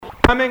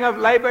coming of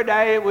Labor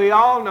Day, we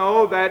all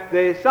know that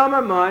the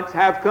summer months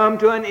have come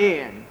to an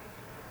end.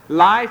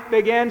 Life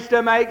begins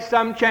to make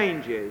some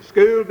changes.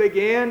 School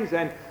begins,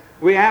 and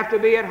we have to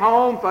be at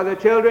home for the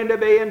children to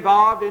be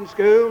involved in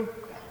school.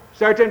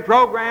 Certain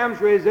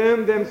programs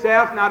resume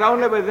themselves not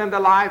only within the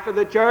life of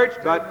the church,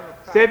 but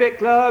civic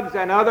clubs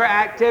and other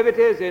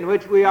activities in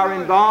which we are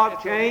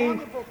involved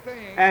change.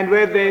 And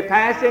with the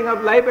passing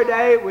of Labor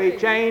Day, we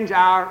change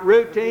our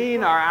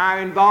routine or our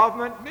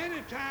involvement.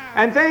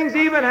 And things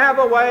even have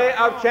a way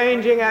of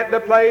changing at the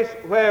place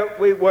where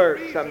we work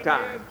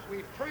sometimes.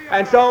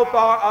 And so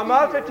for a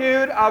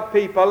multitude of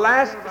people,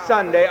 last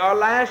Sunday or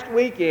last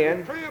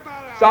weekend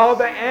saw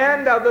the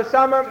end of the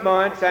summer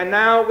months, and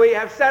now we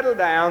have settled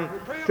down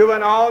to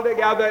an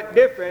altogether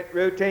different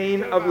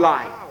routine of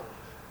life.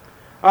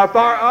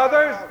 For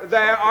others,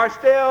 there are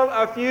still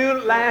a few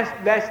last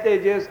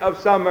vestiges of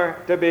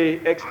summer to be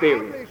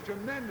experienced.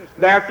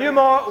 There are a few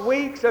more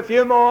weeks, a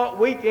few more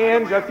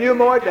weekends, a few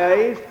more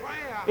days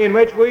in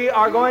which we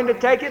are going to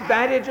take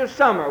advantage of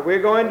summer.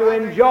 We're going to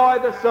enjoy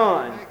the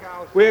sun.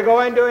 We're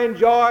going to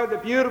enjoy the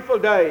beautiful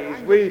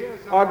days. We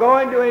are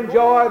going to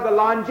enjoy the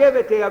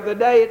longevity of the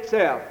day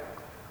itself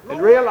and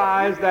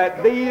realize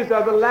that these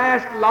are the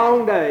last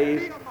long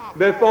days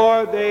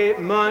before the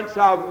months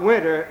of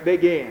winter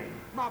begin.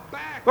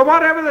 But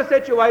whatever the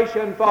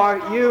situation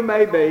for you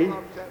may be,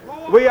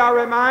 we are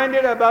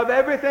reminded above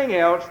everything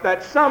else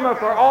that summer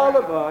for all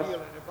of us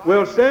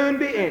will soon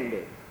be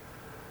ending.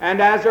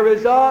 And as a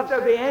result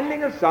of the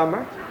ending of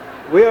summer,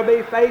 we'll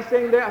be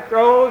facing the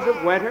throes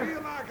of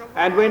winter.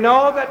 And we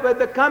know that with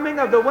the coming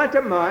of the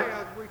winter months,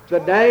 the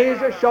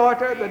days are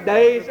shorter, the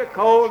days are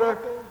colder,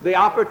 the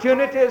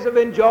opportunities of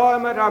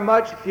enjoyment are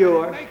much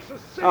fewer.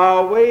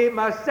 We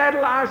must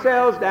settle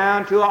ourselves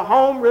down to a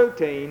home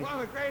routine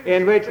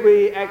in which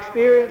we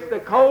experience the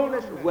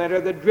coldness of winter,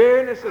 the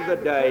dreariness of the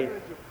day,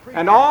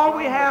 and all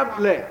we have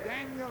left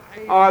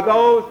are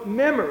those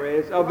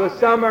memories of the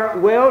summer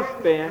well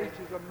spent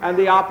and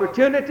the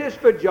opportunities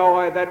for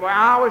joy that were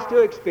ours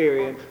to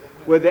experience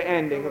with the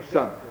ending of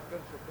summer.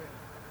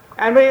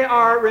 And we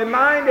are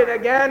reminded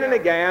again and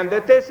again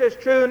that this is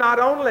true not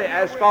only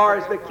as far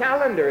as the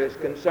calendar is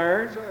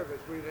concerned.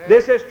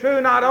 This is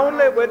true not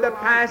only with the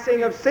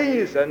passing of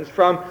seasons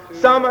from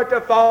summer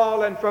to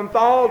fall and from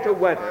fall to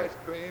winter,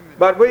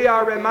 but we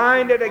are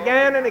reminded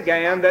again and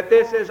again that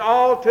this is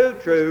all too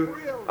true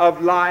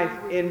of life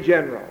in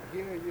general.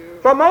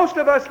 For most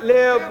of us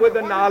live with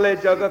the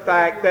knowledge of the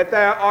fact that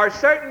there are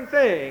certain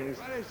things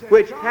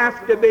which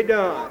have to be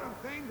done.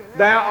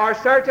 There are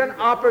certain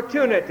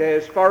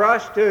opportunities for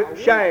us to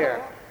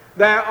share.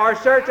 There are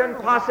certain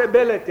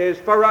possibilities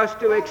for us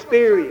to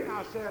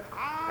experience.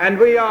 And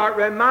we are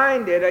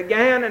reminded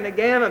again and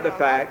again of the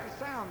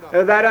fact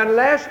that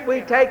unless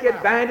we take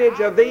advantage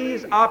of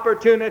these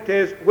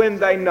opportunities when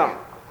they knock,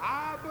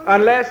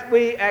 unless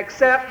we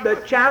accept the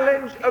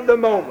challenge of the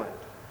moment,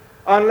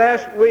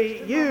 unless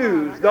we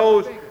use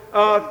those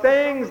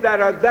things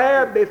that are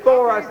there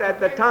before us at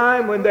the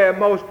time when they're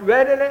most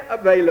readily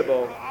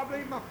available,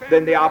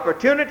 then the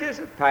opportunities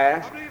have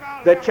passed,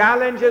 the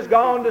challenge has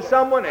gone to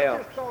someone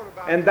else,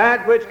 and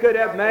that which could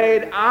have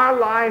made our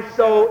life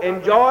so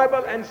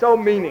enjoyable and so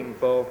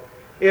meaningful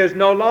is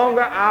no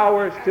longer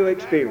ours to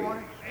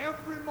experience.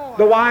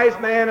 The wise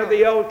man of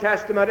the Old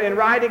Testament, in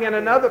writing in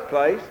another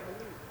place,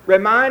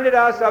 reminded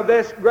us of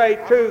this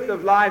great truth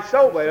of life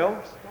so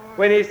well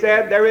when he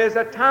said, there is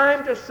a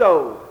time to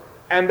sow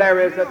and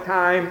there is a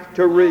time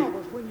to reap.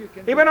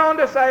 He went on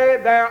to say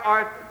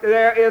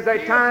there is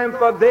a time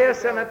for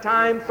this and a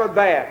time for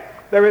that.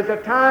 There is a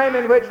time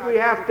in which we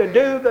have to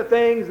do the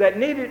things that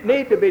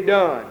need to be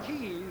done,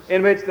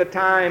 in which the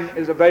time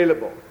is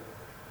available.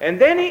 And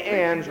then he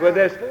ends with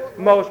this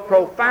most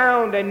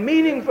profound and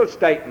meaningful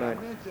statement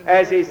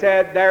as he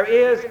said, there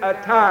is a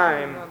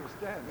time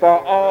for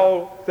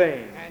all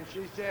things.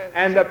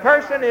 And the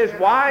person is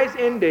wise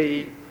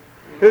indeed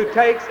who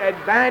takes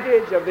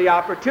advantage of the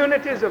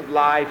opportunities of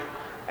life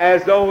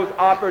as those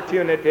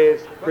opportunities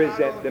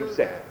present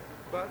themselves.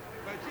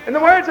 In the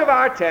words of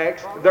our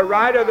text, the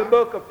writer of the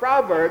book of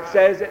Proverbs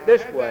says it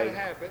this way,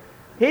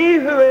 he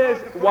who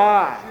is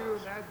wise,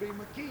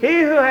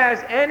 he who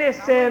has any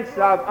sense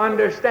of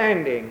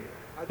understanding,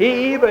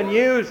 he even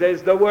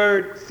uses the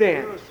word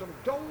sense.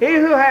 He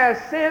who has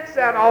sense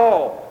at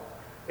all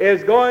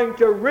is going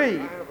to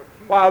reap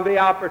while the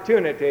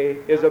opportunity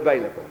is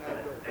available.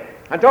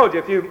 I told you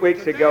a few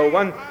weeks ago,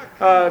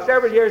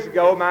 several years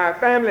ago, my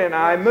family and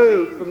I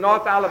moved from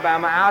North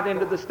Alabama out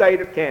into the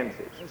state of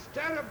Kansas.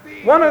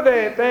 One of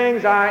the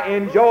things I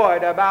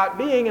enjoyed about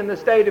being in the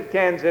state of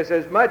Kansas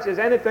as much as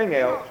anything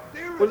else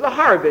was the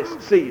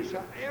harvest season.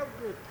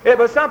 It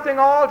was something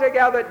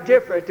altogether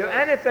different to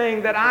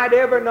anything that I'd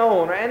ever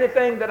known or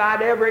anything that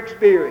I'd ever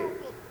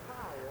experienced.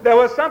 There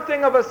was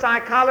something of a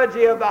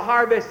psychology of the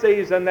harvest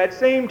season that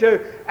seemed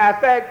to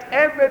affect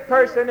every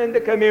person in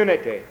the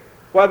community,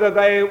 whether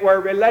they were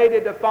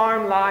related to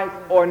farm life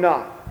or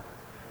not.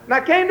 And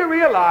I came to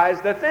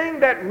realize the thing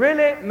that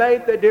really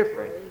made the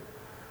difference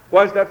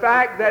was the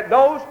fact that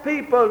those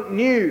people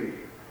knew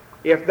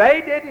if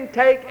they didn't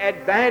take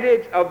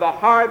advantage of the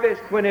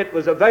harvest when it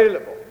was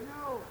available,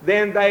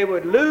 then they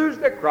would lose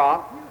the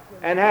crop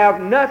and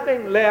have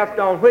nothing left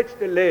on which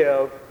to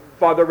live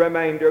for the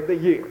remainder of the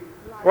year.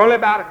 For only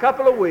about a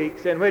couple of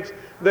weeks in which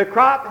the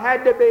crop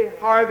had to be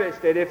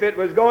harvested if it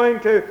was going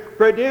to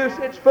produce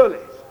its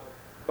fullest.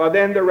 For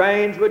then the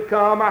rains would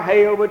come, or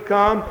hail would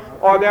come,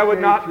 or there would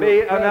not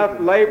be enough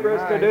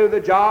laborers to do the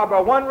job,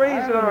 or one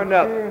reason or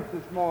another.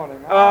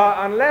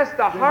 Unless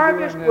the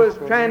harvest was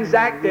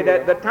transacted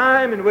at the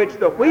time in which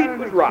the wheat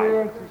was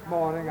ripe,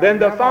 then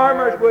the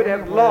farmers would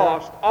have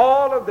lost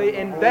all of the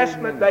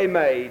investment they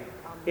made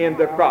in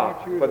the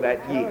crop for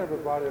that year.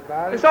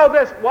 And so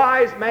this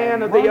wise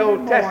man of the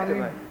Old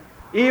Testament,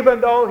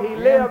 even though he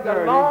lived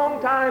a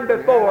long time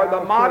before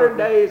the modern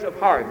days of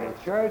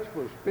harvest,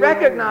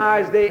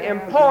 recognized the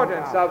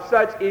importance of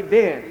such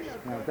events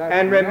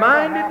and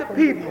reminded the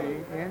people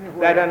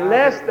that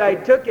unless they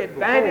took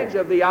advantage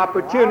of the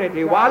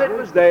opportunity while it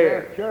was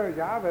there,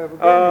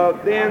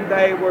 then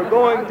they were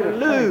going to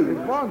lose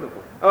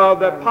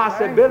the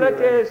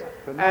possibilities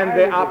and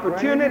the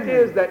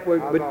opportunities that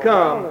would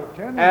come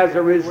as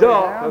a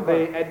result of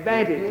the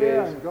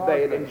advantages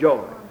they had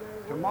enjoyed.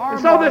 And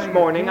so this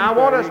morning, I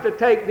want us to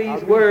take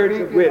these words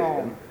of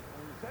wisdom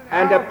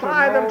and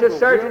apply them to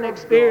certain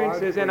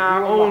experiences in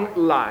our own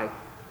life.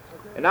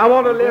 And I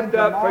want to lift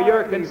up for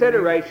your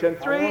consideration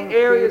 3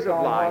 areas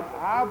of life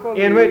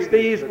in which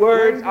these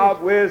words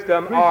of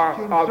wisdom are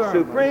of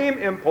supreme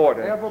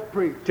importance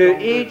to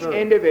each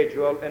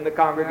individual in the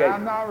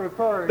congregation.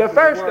 The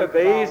first of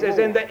these is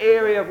in the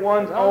area of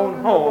one's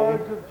own home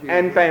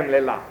and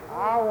family life.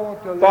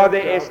 For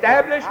the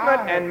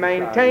establishment and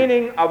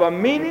maintaining of a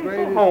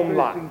meaningful home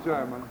life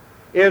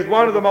is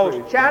one of the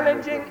most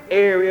challenging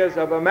areas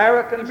of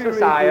American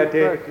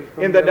society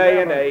in the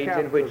day and age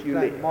in which you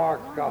live.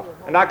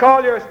 And I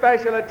call your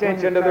special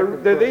attention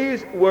to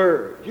these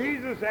words: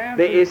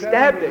 the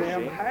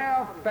establishing,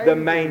 the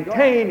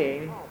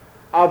maintaining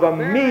of a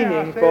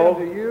meaningful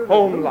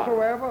home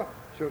life.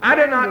 I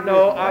do not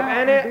know of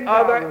any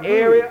other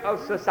area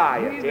of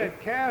society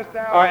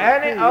or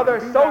any other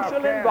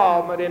social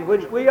involvement in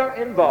which we are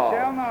involved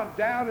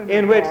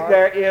in which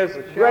there is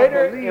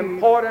greater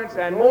importance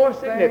and more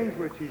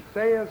significance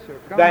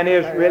than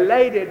is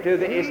related to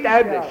the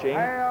establishing,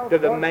 to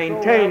the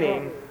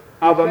maintaining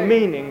of a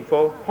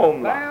meaningful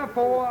home life.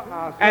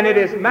 And it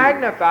is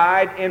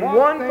magnified in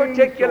one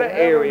particular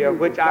area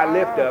which I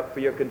lift up for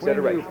your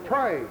consideration.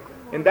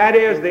 And that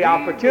is the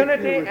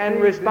opportunity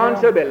and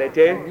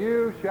responsibility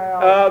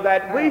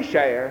that we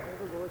share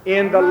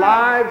in the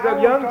lives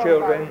of young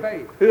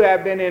children who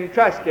have been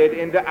entrusted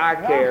into our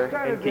care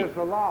and keep.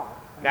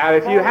 Now,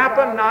 if you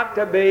happen not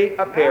to be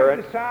a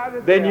parent,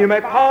 then you may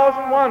pause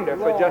and wonder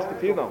for just a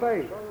few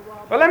moments.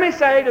 But let me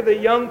say to the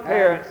young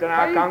parents in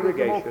our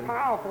congregation,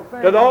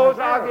 to those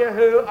of you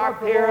who are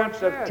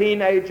parents of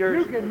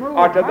teenagers,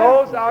 or to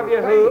those of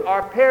you who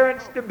are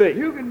parents-to-be,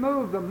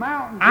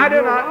 I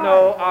do not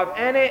know of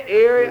any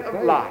area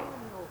of life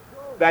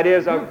that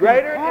is of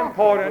greater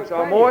importance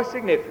or more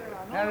significant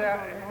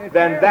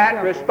than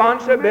that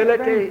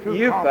responsibility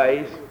you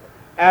face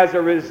as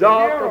a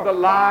result of the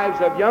lives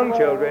of young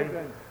children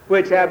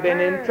which have been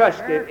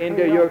entrusted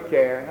into your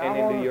care and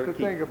into your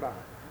keep.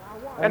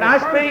 And I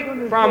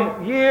speak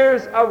from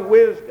years of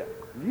wisdom,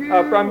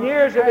 from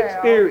years of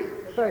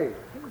experience,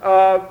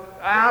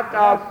 out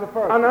of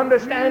an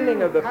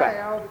understanding of the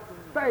fact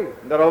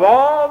that of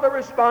all the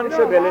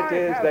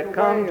responsibilities that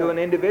come to an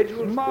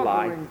individual's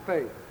life,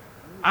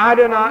 I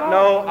do not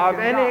know of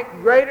any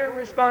greater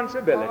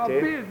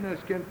responsibility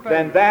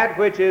than that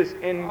which is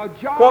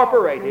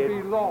incorporated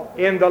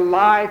in the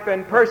life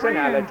and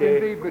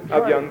personality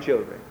of young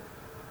children.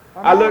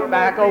 I look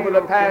back over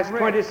the past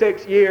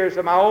 26 years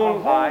of my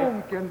own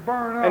life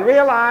and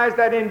realize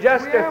that in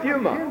just a few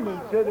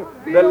months,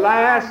 the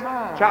last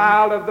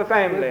child of the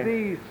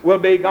family will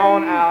be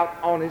gone out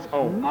on his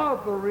own.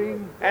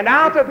 And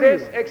out of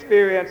this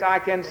experience, I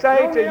can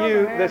say to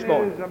you this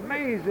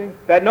morning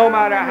that no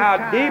matter how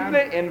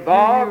deeply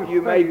involved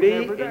you may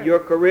be in your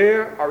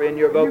career or in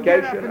your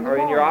vocation or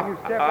in your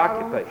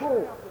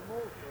occupation,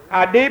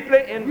 how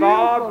deeply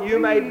involved you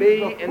may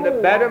be in the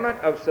betterment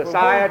of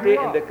society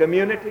and the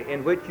community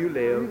in which you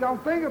live,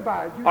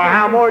 or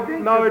how more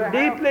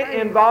deeply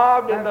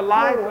involved in the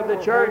life of the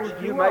church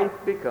you may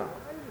become,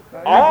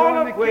 all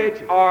of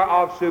which are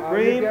of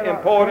supreme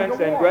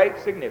importance and great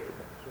significance.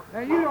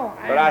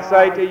 But I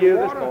say to you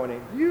this morning,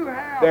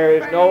 there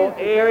is no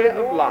area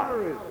of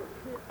life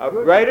of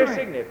greater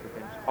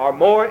significance or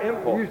more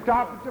important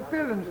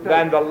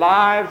than the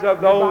lives of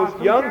those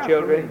young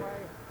children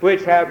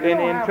which have been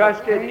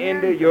entrusted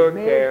into your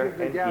care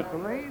and keep.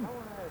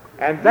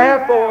 And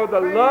therefore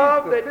the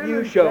love that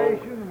you show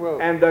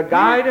and the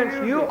guidance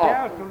you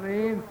offer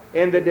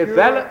in the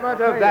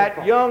development of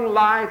that young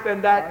life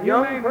and that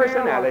young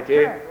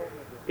personality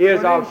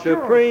is of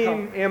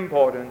supreme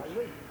importance,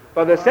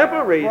 for the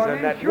simple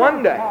reason that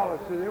one day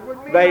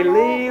they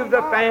leave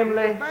the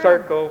family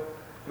circle,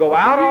 go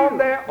out on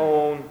their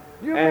own,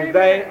 and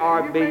they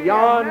are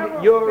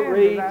beyond your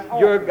reach,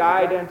 your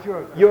guidance,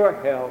 your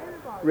help,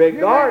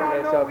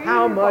 regardless of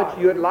how much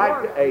you'd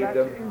like to aid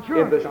them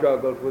in the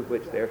struggles with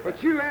which they're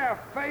facing.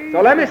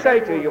 So let me say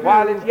to you,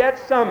 while it's yet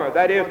summer,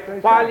 that is,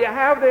 while you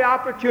have the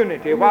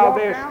opportunity, while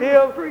they're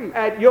still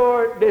at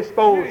your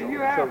disposal,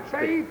 so to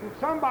speak,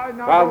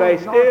 while they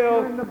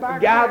still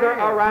gather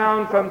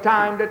around from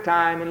time to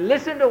time and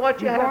listen to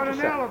what you have to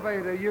say,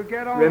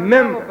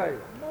 remember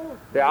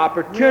the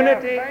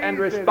opportunity and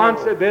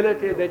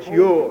responsibility that's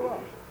yours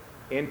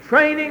in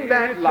training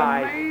that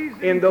life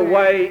in the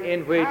way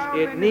in which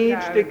it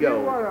needs to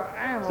go,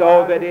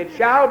 so that it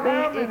shall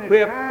be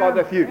equipped for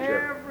the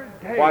future,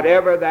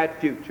 whatever that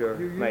future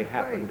may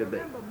happen to be.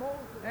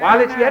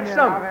 While it's yet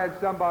summer,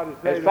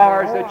 as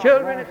far as the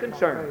children are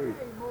concerned,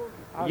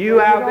 you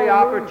have the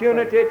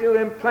opportunity to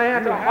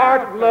implant a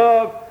heart of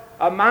love,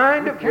 a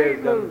mind of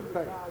wisdom,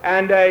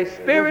 and a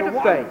spirit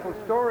of faith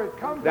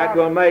that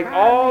will make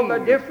all the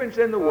difference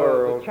in the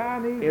world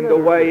in the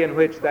way in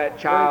which that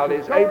child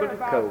is able to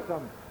cope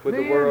with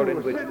the world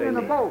in which they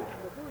live.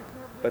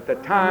 But the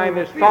time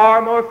is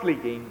far more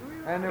fleeting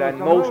than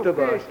most of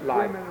us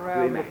like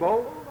to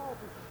imagine.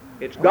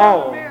 It's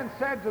gone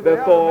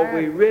before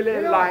we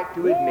really like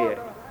to admit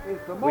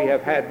we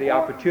have had the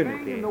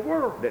opportunity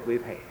that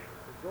we've had.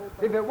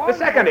 The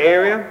second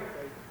area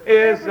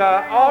is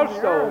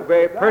also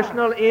very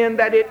personal in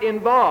that it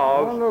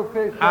involves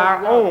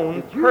our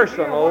own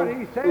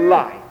personal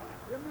life.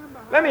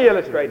 Let me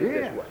illustrate it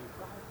this way.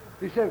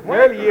 In the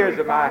early years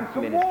of my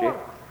ministry,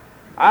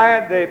 I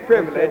had the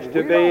privilege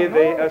to be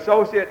the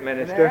associate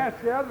minister,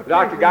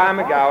 Dr. Guy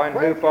McGowan,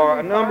 who for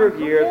a number of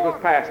years was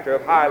pastor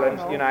of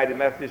Highlands United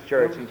Methodist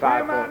Church in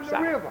Five Points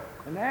South.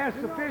 And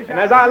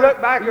as I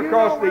look back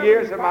across the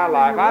years of my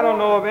life, I don't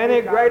know of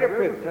any greater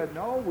privilege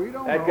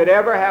that could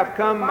ever have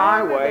come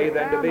my way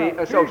than to be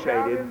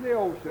associated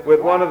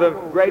with one of the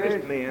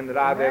greatest men that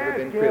I've ever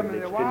been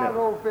privileged to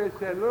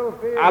know.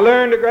 I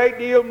learned a great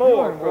deal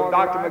more from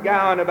Dr.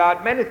 McGowan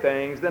about many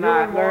things than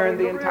I learned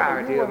the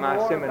entirety of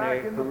my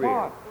seminary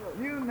career.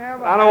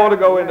 I don't want to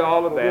go into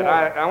all of that.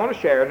 I want to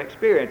share an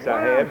experience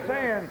I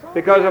had,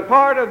 because a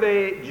part of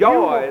the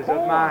joys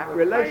of my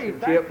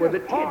relationship were the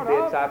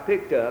tidbits I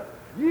picked up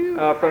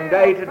from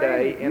day to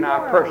day in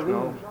our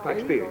personal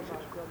experiences.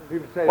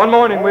 One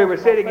morning we were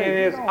sitting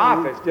in his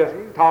office just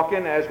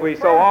talking, as we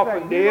so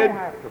often did.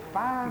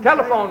 The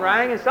telephone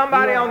rang and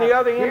somebody on the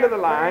other end of the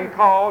line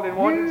called and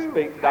wanted to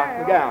speak to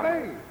Dr.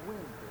 McGowan.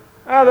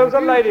 There was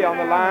a lady on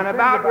the line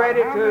about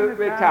ready to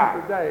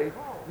retire.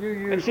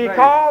 And she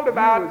called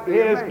about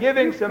his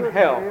giving some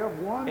help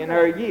in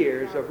her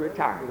years of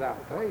retirement.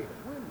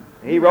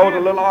 He wrote a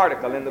little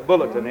article in the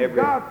bulletin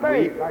every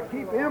week,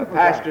 a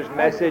pastor's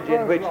message,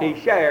 in which he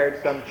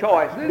shared some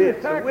choice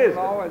bits of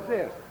wisdom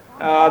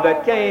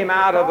that came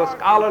out of a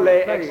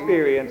scholarly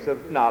experience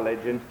of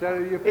knowledge. And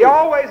he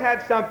always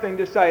had something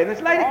to say. And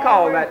this lady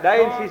called that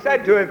day, and she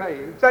said to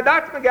him,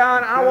 Dr.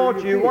 McGowan, I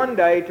want you one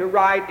day to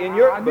write in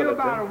your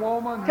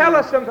bulletin, tell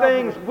us some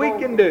things we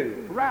can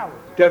do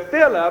to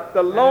fill up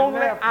the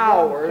lonely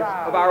hours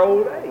of our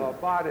old age.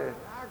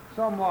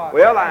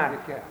 Well, I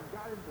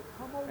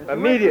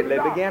immediately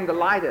began to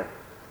light up.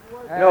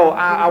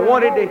 I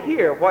wanted to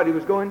hear what he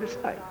was going to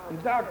say.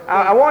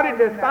 I wanted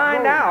to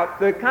find out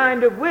the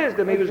kind of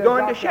wisdom he was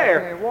going to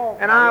share.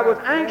 And I was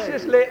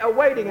anxiously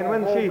awaiting. And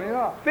when she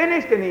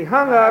finished and he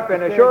hung up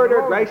and assured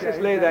her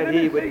graciously that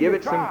he would give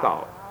it some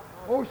thought,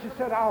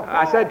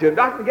 I said to him,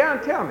 Dr.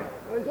 McGowan, tell me,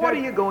 what are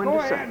you going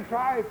to say?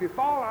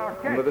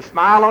 And with a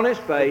smile on his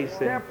face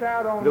and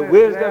the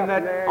wisdom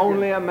that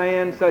only a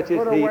man such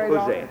as he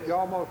possessed,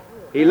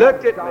 he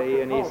looked at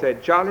me and he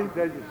said, Charlie,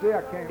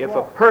 if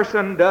a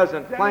person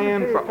doesn't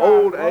plan for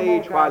old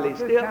age while he's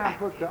still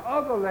active,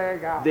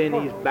 then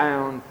he's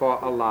bound for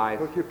a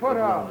life of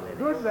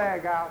loneliness.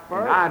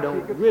 And I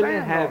don't really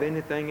have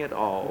anything at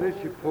all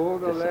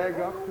to say.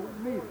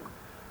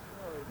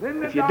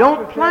 If you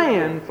don't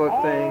plan for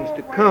things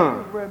to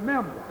come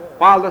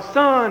while the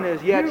sun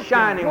is yet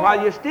shining,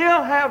 while you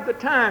still have the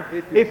time,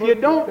 if you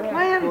don't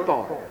plan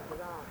for it,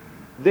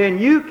 then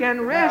you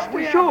can rest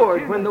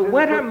assured when the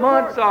winter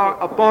months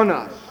are upon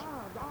us,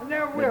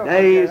 the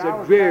days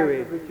are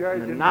dreary,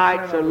 and the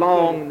nights are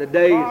long, and the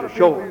days are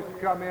short,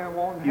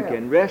 you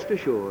can rest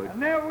assured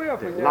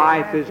that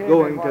life is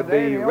going to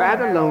be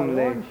rather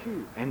lonely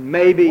and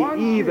maybe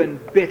even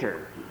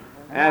bitter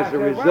as a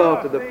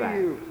result of the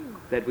fact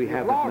that we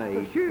haven't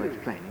made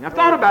much planning. I've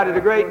thought about it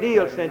a great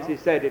deal since he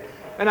said it,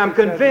 and I'm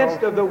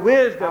convinced of the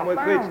wisdom with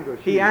which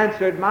he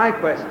answered my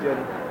question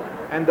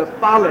and the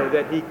folly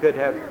that he could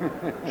have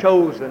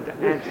chosen to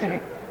answer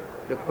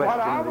the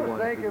question we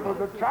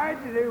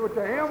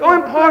wanted. So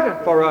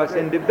important for us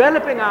in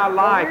developing our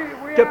life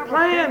to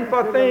plan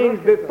for things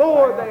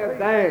before they are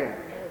there,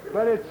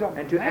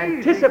 and to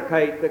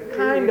anticipate the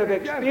kind of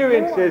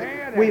experiences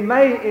we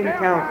may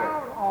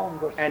encounter,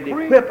 and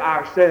equip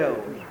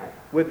ourselves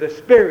with the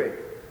spirit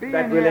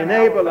that will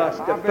enable us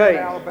to face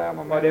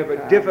whatever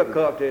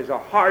difficulties or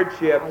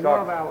hardships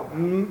or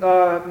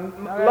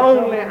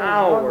lonely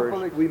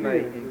hours we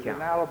may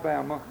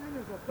encounter.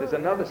 There's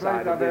another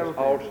side of this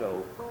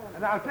also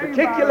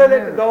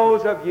particularly to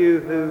those of you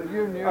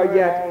who are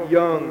yet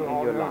young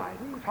in your life.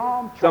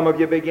 Some of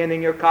you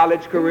beginning your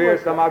college career,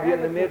 some of you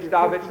in the midst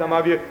of it, some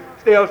of you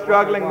still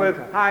struggling with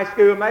high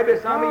school, maybe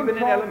some even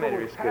in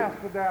elementary school.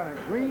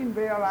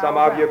 Some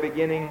of you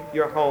beginning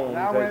your homes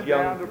as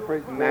young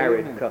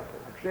married couples.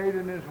 Stayed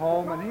in his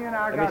home, and he and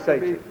I Let me got say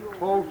to be to you,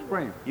 close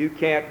friends. You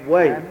can't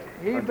wait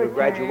He until became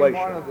graduation.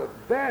 one of the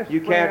best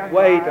You can't friends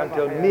wait I've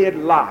until had.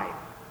 midlife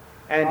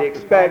and Dr.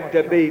 expect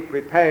to Thomas be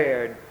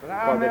prepared But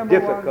I for the remember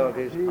when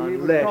difficulties he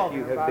was unless talking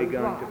you have about his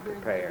begun life. to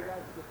prepare.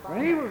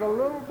 When he was a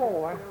little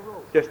boy,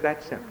 Just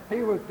that simple.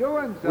 he was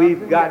doing something.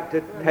 We've got to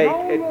that take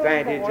no little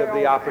advantage boy of the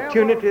will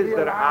opportunities ever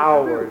that be are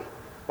allowed to do. ours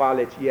while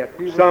it's yet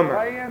He was summer.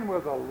 playing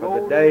with a For the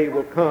loaded day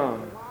will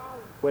come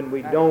when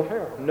we and don't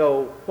terrible.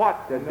 know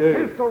what to The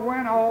do pistol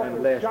went off and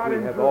unless shot we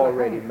him have through the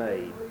already hand.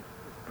 made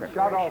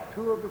Shot preparation. off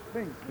 2 of his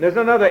fingers. There's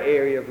another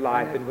area of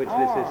life in which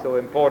this is so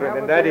important,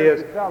 and that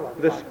is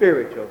the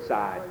spiritual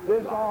side.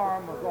 This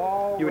arm was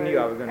all. You knew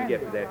I was going to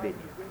get to that, didn't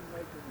you?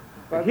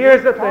 But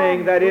here's the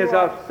thing that is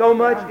of so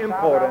much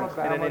importance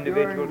in an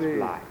individual's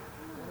life.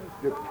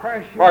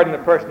 Pardon the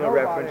personal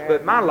reference,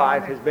 but my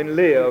life has been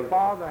lived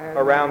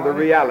around the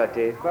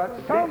reality. But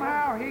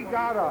somehow he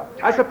got up.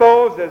 I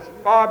suppose as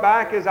far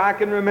back as I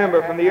can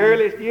remember, from the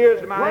earliest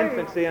years of my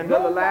infancy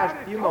until the last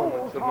few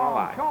moments of my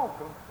life,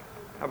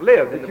 I've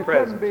lived in the You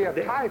couldn't presence be a of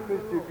death.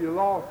 typist if you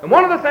lost. And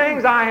one of the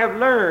things I have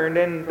learned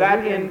in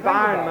that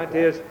environment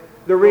is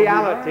the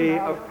reality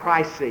of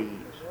crises.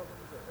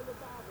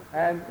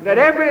 And That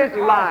every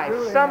life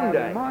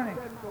someday money.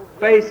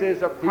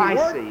 faces a He worked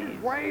crisis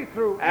his way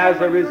through as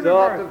a every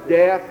result of university.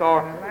 death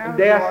or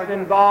death's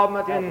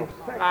involvement in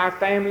our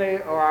family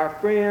or our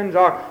friends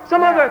or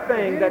some other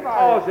thing that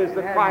causes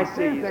the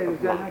crises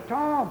of life.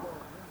 Tom,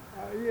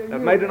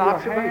 I've made an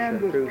observation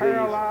through these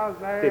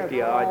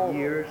 50-odd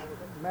years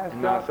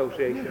in my You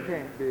association.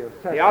 can't be a The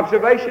secretary.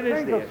 observation is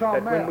Think of this, that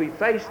something when we else.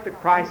 face the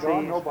crises Well,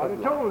 of nobody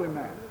life, told him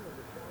that.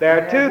 there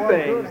are He had two one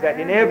good things that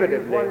hand,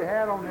 inevitably but what he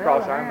had on the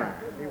cross other our hand,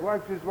 mind. he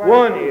worked his way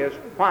One through. is,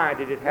 why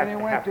did it have Then he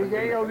to went to happen to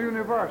me? Yale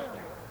University.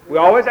 We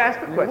always ask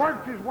the He question.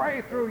 worked his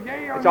way through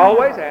Yale It's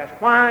always University.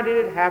 asked, why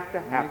did it have to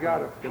And he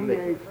got happen a to me?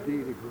 PhD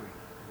degree.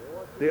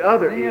 The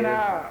other He and is,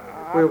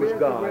 I where was visited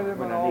God with him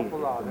when an I needed awful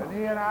lot. him? And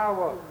he and I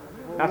were.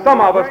 Now,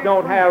 some of us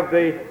don't have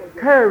the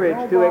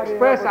courage to Nobody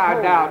express ever our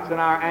told doubts him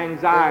and our With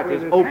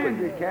anxieties his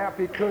openly. handicap,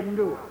 he couldn't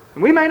do it.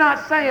 And we may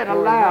not say it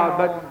aloud,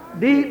 but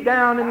deep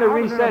down in the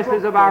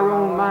recesses of our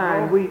own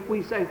mind,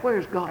 we say,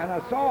 where's And God?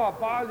 I saw a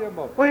volume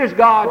of. Where's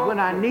God when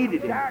I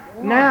needed Him?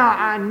 Now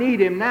I need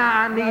Him.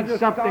 Now I need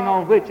something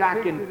on which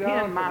I can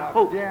pin my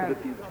hope for the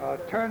future.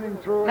 Turning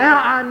through.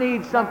 Now I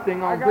need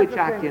something on got which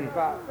to I think can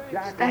about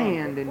Jack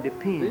stand and Do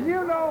depend.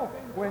 you know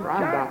when For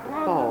I'm Jack about to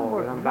London fall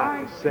was and I'm about to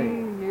 19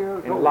 sink.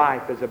 years And old,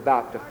 life is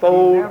about to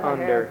fold never had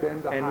under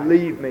been to high and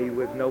leave me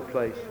with no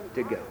place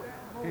to go.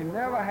 he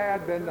never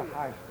had been to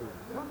high school.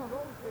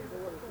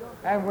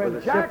 And Well, when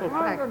the Jack simple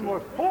fact London is,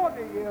 was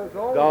 40 years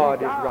old, God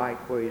he is died. right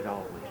where He's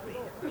always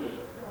been.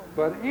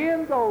 But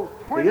in those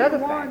The other 21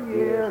 fact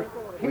years,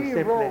 is, we he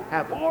simply wrote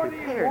haven't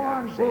prepared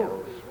 41 ourselves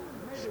books.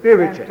 And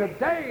spiritually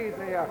today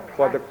they are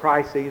for the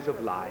classics. crises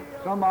of life,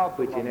 Some of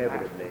them which are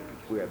inevitably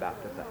we're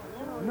about to face.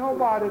 classics.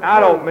 Nobody I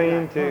don't told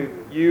mean Jack to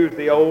London use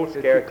the old you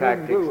scare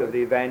couldn't do tactics it. of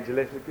the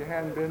evangelist. if you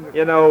hadn't been to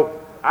You know,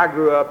 I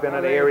grew up in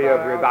an area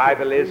of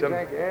revivalism,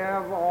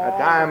 a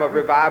time of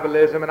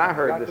revivalism, and I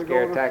heard the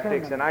scare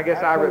tactics, and I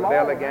guess I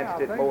rebel against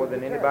it more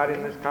than anybody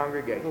in this The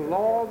congregation.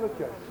 law of the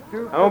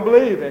church. I don't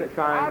believe in I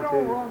trying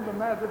don't to run the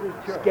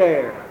Methodist church.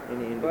 scare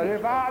any But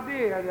if individual. I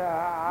did,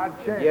 I'd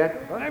change.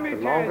 Yet, But let me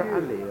the tell longer I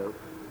you, live,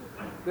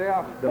 there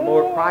are the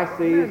more 4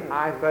 crises minutes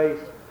I face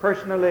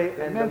personally,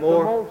 that and the meant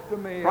more most to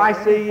me.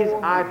 crises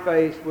 4 I minutes.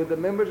 face with the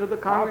members of the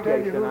I'll tell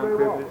you congregation who I'm they were.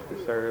 privileged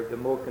to serve, the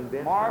more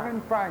convinced I am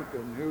Marvin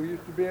Franklin, who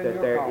used to be in that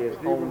your there conference,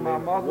 is he was only my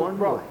mother's one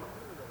brother, way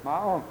my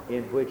uncle,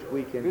 in which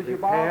we can Bishop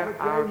prepare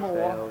Albert J. Moore,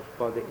 ourselves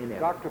for the inevitable,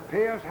 Dr.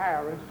 Pierce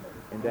Harris,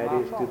 and that my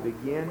is to father.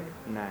 begin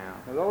now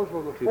Now, those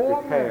were the to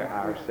 4 prepare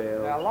ministers.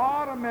 ourselves Now, a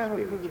lot of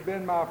ministers have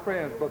been my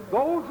friends, but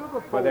those are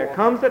the 4. For there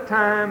comes a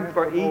time meant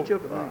for the each most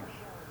of to me. us,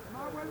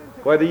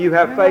 whether you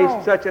have You faced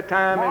know, such a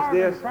time as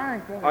Marvin this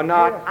Franklin or and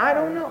not, Pierce I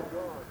don't Harris know.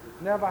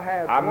 Never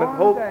had I would one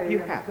hope day you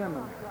in have.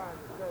 seminary.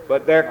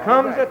 But there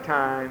comes day. a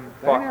time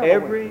They for never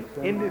every went to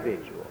seminary.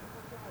 individual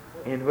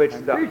in which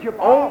And the Bishop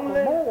Arthur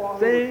only Moore, who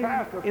thing was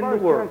pastor of in the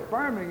First world Church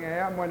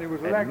Birmingham when he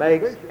was that elected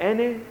makes bishop,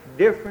 any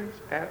difference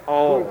at who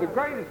all was the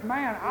greatest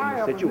man I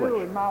the ever knew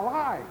situation. in my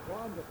life.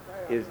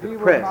 is He the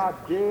was presence my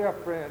dear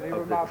friend. He of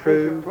was the my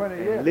true bishop 20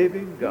 and years.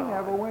 living He God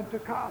never went to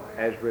college.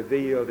 as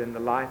revealed in the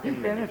life He and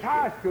finished ministry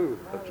high school.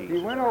 of He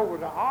Jesus went over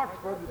to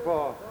Oxford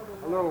for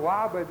a little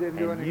while, but it didn't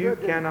do And any you good.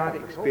 Didn't cannot pass the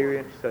course.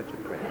 experience such a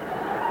presence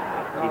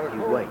Not if a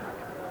you course. wait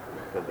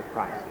till the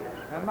crisis.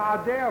 And my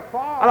dear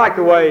father, I like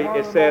the way one of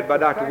it's the said most by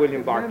Dr.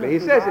 William effective Barclay. He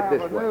ministers says it I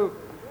this ever way. knew.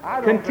 I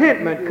don't think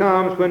Contentment he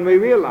comes was when we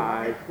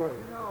realize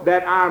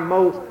that our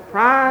most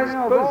prized You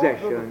know, those are the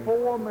possession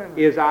 4 ministers.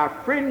 is our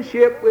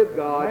friendship with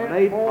God Meant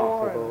made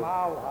more in possible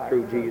my life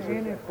through than Jesus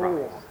any Christ.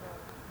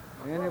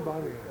 4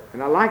 anybody else.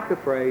 And I like the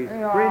phrase, You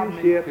know, I meet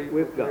friendship people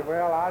with say, God.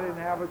 well, I didn't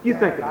have a chance. You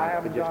think I about it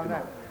haven't for just done a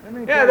that. Let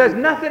me Yeah, tell there's you,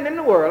 nothing in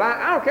the world,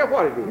 I don't care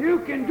what it is, you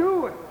can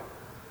do it.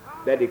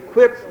 that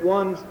equips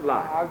one's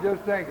life I was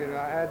just thinking,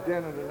 I had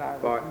dinner tonight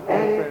for with some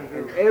any friends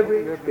and who every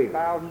lived in experience,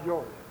 Bowden,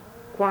 Georgia.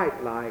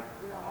 quite like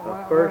a When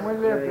we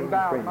first-name lived in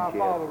Bowden, my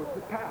father friendship was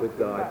the pastor with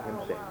God of Bowden.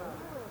 himself.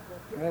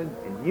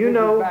 And you this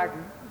know, is back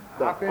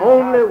The I finished high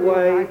only school in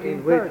way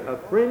in which 1930.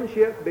 a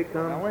friendship I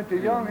becomes went to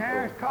Young meaningful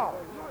Harris College.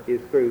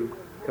 is through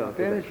Finished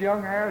cultivation.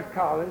 Young Harris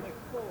College.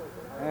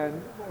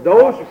 And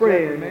Those Papa said to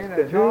friends me to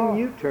that, whom John,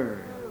 you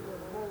turn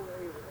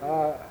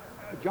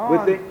John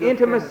with the just finished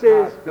intimacies high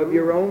of school.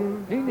 your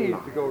own He needs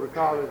life to go to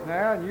college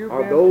now, and you've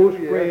are been those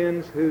 2 years.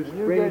 friends whose and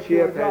you get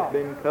you a friendship has job.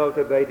 been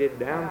cultivated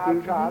down I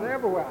through tried the years.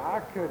 everywhere. I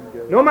couldn't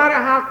get it. No matter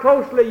how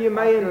closely you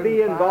may couldn't be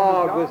find a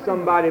involved job with anywhere.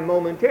 somebody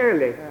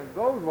momentarily, And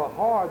those were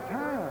hard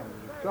times.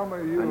 Some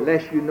of you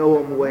unless you know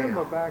them remember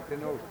well, back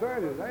in those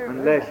 30s. They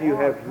unless were you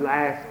hard have times.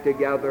 laughed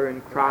together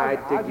and cried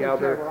I just said,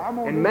 together, well, I'm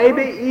gonna and do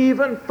maybe something.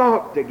 even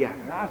thought together.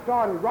 And I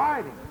started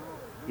writing.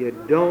 You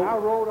I don't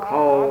wrote,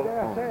 call I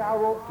dare say, on I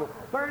wrote to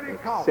 30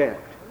 colleges.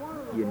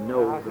 except you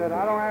know I the said, I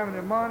man. don't have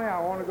any money. I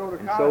want to go to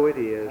And college. so it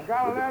is I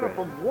got a with the letter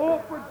president. from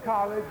Wolford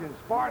College in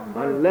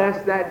Spartanburg. Unless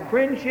South that Carolina.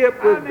 friendship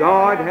I with never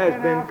God had has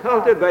been been outside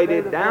cultivated the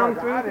state of down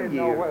Georgia. I through the didn't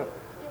know years, where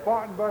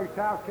Spartanburg,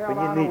 South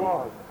Carolina need it.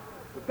 was.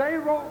 But they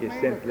wrote You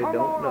me simply to come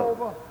don't on know.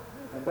 over,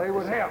 and they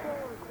would help.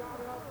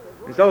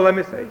 And so let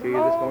me say to you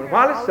this morning,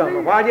 while it's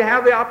summer, while you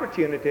have the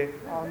opportunity,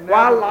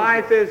 while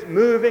life is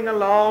moving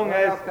along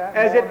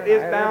as it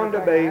is bound to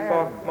be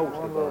for most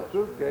of us,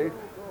 Suitcase.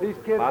 These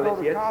kids While go it's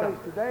to yet college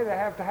summer, today, they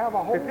have to have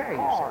a whole prepare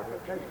car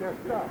yourself. to take their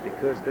stuff.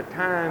 because the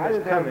time I is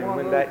just had coming one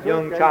when little that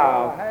young suitcase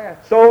child, all I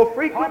had. so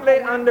frequently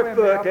Papa went with me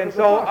underfoot up to and the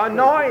so bus station,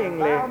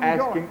 annoyingly Bowden,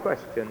 asking Georgia.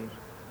 questions,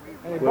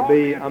 And he will bought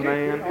be me a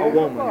man ticket or on the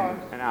woman bus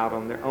and out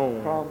on their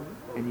own, from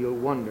and you'll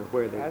wonder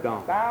where they've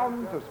gone.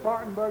 Bowden to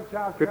Spartanburg,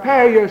 South Prepare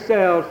Carolina.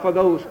 yourselves for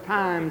those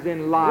times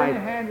in life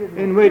handed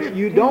me in which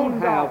you don't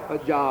 $15. have a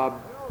job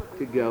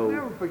to I'll go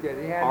never forget.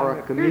 He handed or me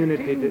a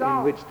community in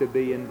 $15. which to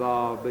be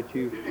involved, but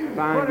you Put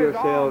find his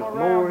yourselves arm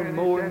more around and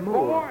me more he and said,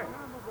 more "Boy,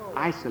 you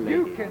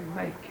isolated can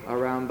make it."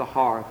 around the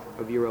hearth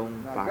of your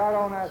own I got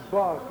on fire that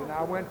bus and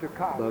I went to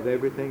college above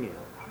everything else.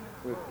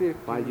 with 15.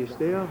 While you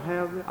still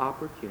have the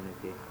opportunity,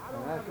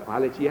 And that's-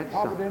 while it's yet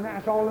Papa summer, didn't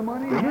ask all the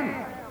money he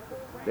had.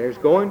 there's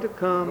going to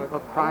come But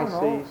a I don't know.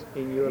 crisis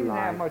in He your didn't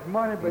have life much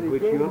money, but in he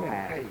which gave you'll me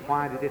ask, faith.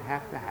 why did it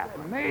have to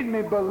happen? It made me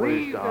Where's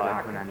believe that I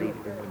God when I could do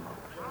needed it. him the most?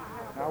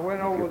 I went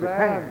If over you're there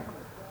prepared, and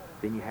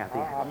then you have the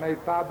I answer. made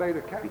Phi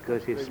Beta Kappa.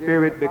 Because His They gave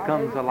Spirit me Phi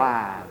becomes Beta Kappa.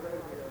 alive,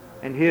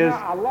 and His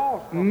Yeah, I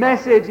lost my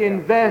message Phi Beta Kappa.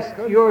 invests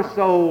Couldn't your find it.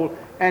 soul,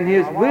 and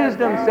His My wife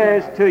wisdom died.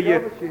 says to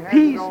you, She had it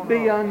peace on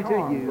be her unto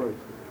charm you. bracelet.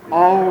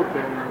 All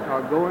things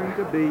are going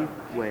to be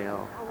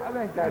well. I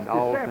think that's And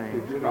all deceptive,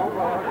 things you know. will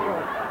But I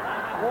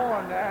was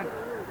born that.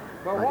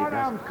 But But it what I'm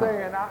doesn't come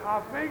saying,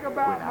 I think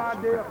about without my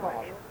some dear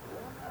preparation.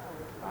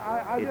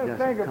 father. I It just doesn't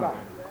think come about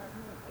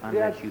it.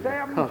 unless He you had have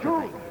 7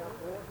 cultivated children.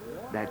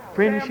 that 7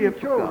 friendship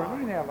with children.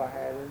 He God never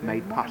had any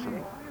made money.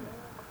 possible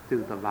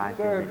through the life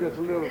and Served this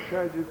ministry. little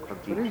church, but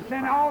he Jesus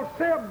sent Christ. all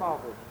 7 of us.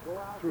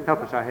 through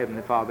Help us, our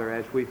Heavenly Father,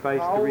 as we face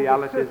My the older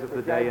realities sister of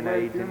the day and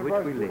graduated age in which we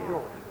University of live,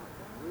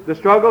 Georgia. the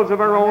struggles of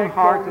our My own next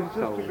heart older and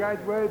sister soul,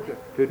 graduated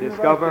to University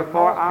discover of for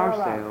North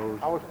Carolina.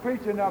 ourselves I was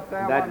preaching up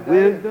there that one day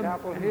wisdom at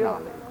Chapel and Hill.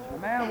 knowledge A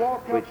man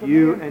walked up which to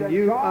you me and and said,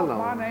 you "Charles,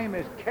 alone my name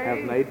is Kay have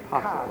made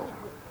possible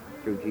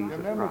Kaiser." through You Jesus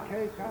remember Christ.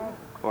 Kay Kaiser?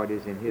 For it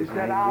is in He His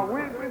said, name "I we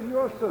pray. went with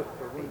your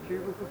sister when she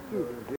was a student."